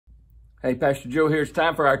Hey, Pastor Joe here. It's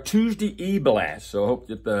time for our Tuesday E-Blast. So I hope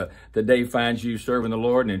that the day finds you serving the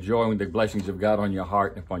Lord and enjoying the blessings of God on your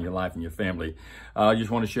heart and upon your life and your family. I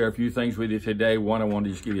just want to share a few things with you today. One, I want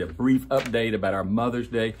to just give you a brief update about our Mother's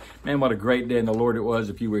Day. Man, what a great day in the Lord it was.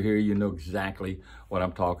 If you were here, you know exactly what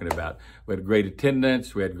I'm talking about. We had great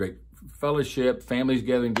attendance. We had great fellowship, families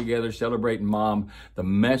gathering together, celebrating Mom. The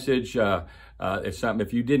message is something,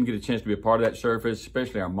 if you didn't get a chance to be a part of that service,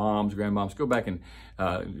 especially our moms, grandmoms, go back and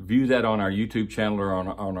view that on our YouTube channel or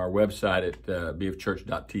on our website at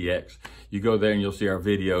bfchurch.tx. You go there and you'll see our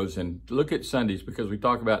videos and look at Sundays, because we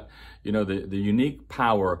talk about, you know, the unique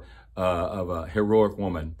power of a heroic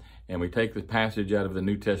woman. And we take the passage out of the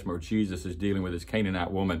New Testament where Jesus is dealing with this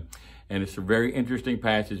Canaanite woman. And it's a very interesting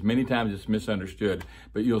passage. Many times it's misunderstood,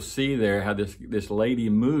 but you'll see there how this lady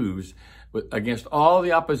moves against all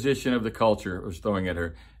the opposition of the culture was throwing at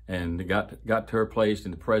her, and got to her place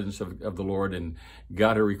in the presence of the Lord and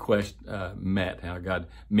got her request met. How God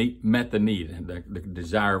met the need and the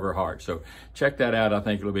desire of her heart. So check that out. I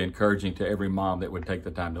think it'll be encouraging to every mom that would take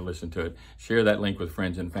the time to listen to it. Share that link with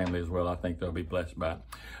friends and family as well. I think they'll be blessed by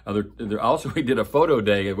it. Also, we did a photo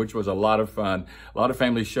day, which was a lot of fun. A lot of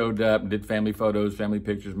families showed up and did family photos, family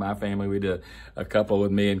pictures. My family, we did a couple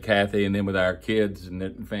with me and Kathy, and then with our kids and their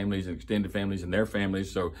families and extended families and their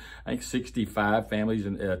families. So I think 65 families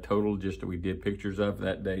in total just that we did pictures of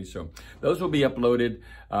that day. So those will be uploaded.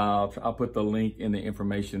 I'll put the link in the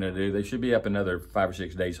information I do. They should be up another 5 or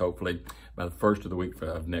 6 days, hopefully, by the first of the week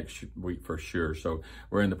of next week for sure. So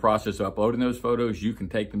we're in the process of uploading those photos. You can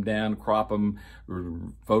take them down, crop them,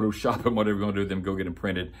 Photoshop them, whatever you're going to do with them, go get them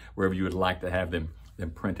printed wherever you would like to have them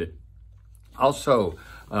printed. Also,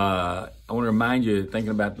 I want to remind you,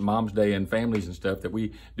 thinking about the Mom's Day and families and stuff, that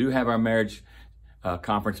we do have our marriage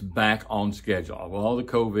conference back on schedule. Well, all the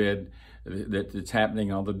COVID that's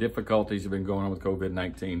happening, all the difficulties have been going on with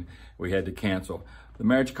COVID-19, we had to cancel. The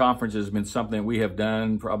marriage conference has been something we have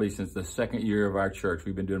done probably since the second year of our church.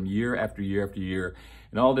 We've been doing them year after year after year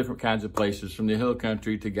in all different kinds of places, from the Hill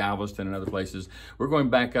Country to Galveston and other places. We're going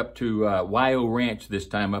back up to YO Ranch this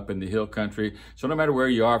time up in the Hill Country. So no matter where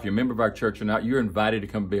you are, if you're a member of our church or not, you're invited to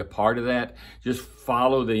come be a part of that. Just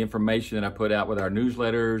follow the information that I put out with our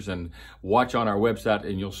newsletters and watch on our website,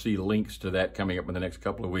 and you'll see links to that coming up in the next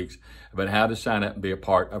couple of weeks about how to sign up and be a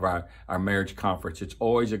part of our marriage conference. It's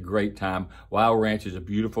always a great time. YO Ranch is a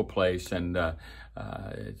beautiful place, and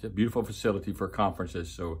it's a beautiful facility for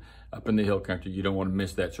conferences. So up in the Hill Country, you don't want to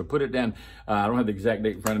miss that. So put it down. I don't have the exact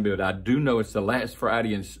date in front of me, but I do know it's the last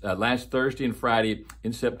Thursday and Friday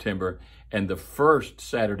in September, and the first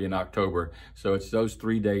Saturday in October. So it's those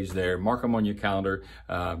 3 days there. Mark them on your calendar.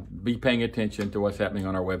 Be paying attention to what's happening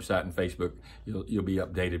on our website and Facebook. You'll be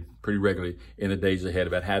updated pretty regularly in the days ahead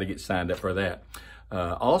about how to get signed up for that.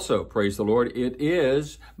 Also, praise the Lord, it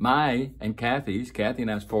is my and Kathy and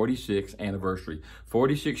I's 46th anniversary.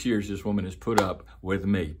 46 years this woman has put up with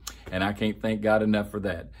me, and I can't thank God enough for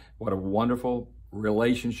that. What a wonderful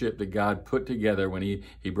relationship that God put together when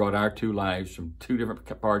he brought our two lives from two different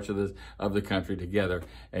parts of the country together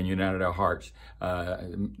and united our hearts.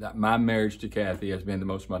 My marriage to Kathy has been the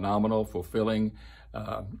most phenomenal, fulfilling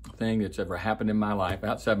thing that's ever happened in my life,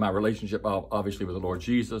 outside my relationship, obviously, with the Lord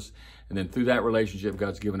Jesus. And then through that relationship,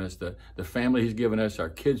 God's given us the family He's given us, our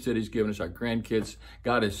kids that He's given us, our grandkids.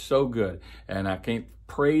 God is so good. And I can't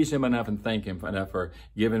praise Him enough and thank Him enough for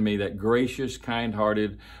giving me that gracious,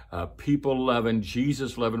 kind-hearted, people-loving,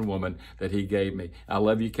 Jesus-loving woman that He gave me. I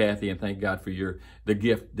love you, Kathy, and thank God for the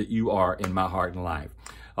gift that you are in my heart and life.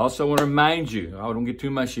 Also, I want to remind you, I don't get too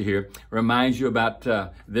mushy here, remind you about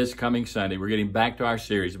this coming Sunday. We're getting back to our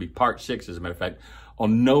series. It'll be part 6, as a matter of fact,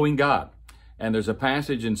 on knowing God. And there's a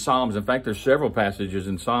passage in Psalms. In fact, there's several passages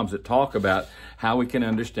in Psalms that talk about how we can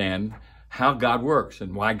understand how God works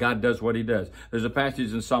and why God does what He does. There's a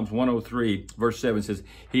passage in Psalms 103, verse 7 says,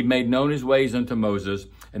 He made known His ways unto Moses,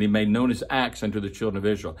 and He made known His acts unto the children of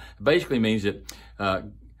Israel. It basically means that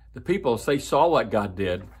the people, they saw what God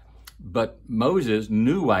did, but Moses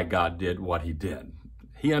knew why God did what he did.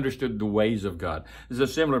 He understood the ways of God. There's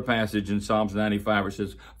a similar passage in Psalms 95 where it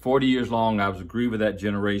says, 40 years long I was grieved with that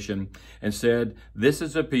generation, and said, this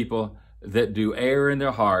is a people that do err in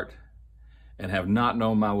their heart and have not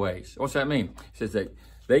known my ways. What's that mean? It says that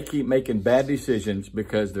they keep making bad decisions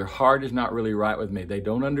because their heart is not really right with me. They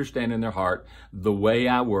don't understand in their heart the way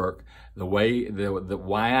I work,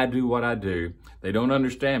 why I do what I do. They don't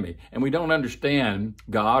understand me. And we don't understand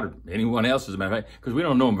God or anyone else, as a matter of fact, because we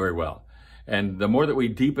don't know Him very well. And the more that we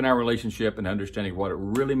deepen our relationship and understanding what it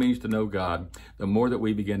really means to know God, the more that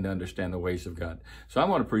we begin to understand the ways of God. So I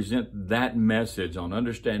want to present that message on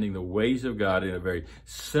understanding the ways of God in a very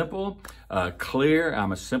simple, clear,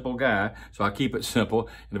 I'm a simple guy, so I keep it simple,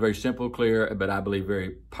 in a very simple, clear, but I believe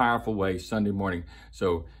very powerful way Sunday morning.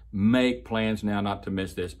 So make plans now not to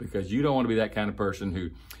miss this, because you don't want to be that kind of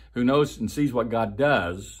person who knows and sees what God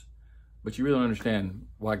does, but you really don't understand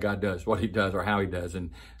why God does what he does or how he does.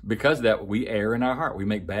 And because of that, we err in our heart. We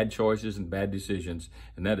make bad choices and bad decisions.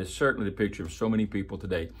 And that is certainly the picture of so many people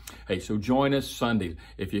today. Hey, so join us Sunday.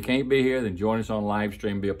 If you can't be here, then join us on live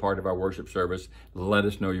stream, be a part of our worship service. Let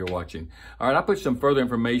us know you're watching. All right, I put some further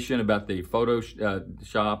information about the photo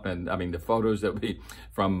shop, and the photos that we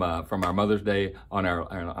from our Mother's Day on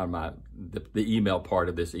the email part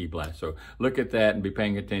of this e-blast. So look at that and be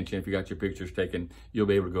paying attention. If you got your pictures taken, you'll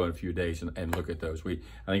be able to go in a few days and look at those.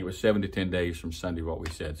 I think it was 7 to 10 days from Sunday, what we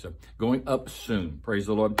said. So going up soon. Praise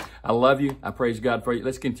the Lord. I love you. I praise God for you.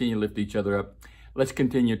 Let's continue to lift each other up. Let's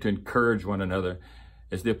continue to encourage one another.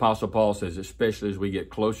 As the Apostle Paul says, especially as we get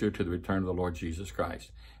closer to the return of the Lord Jesus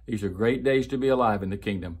Christ. These are great days to be alive in the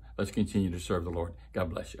kingdom. Let's continue to serve the Lord. God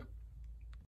bless you.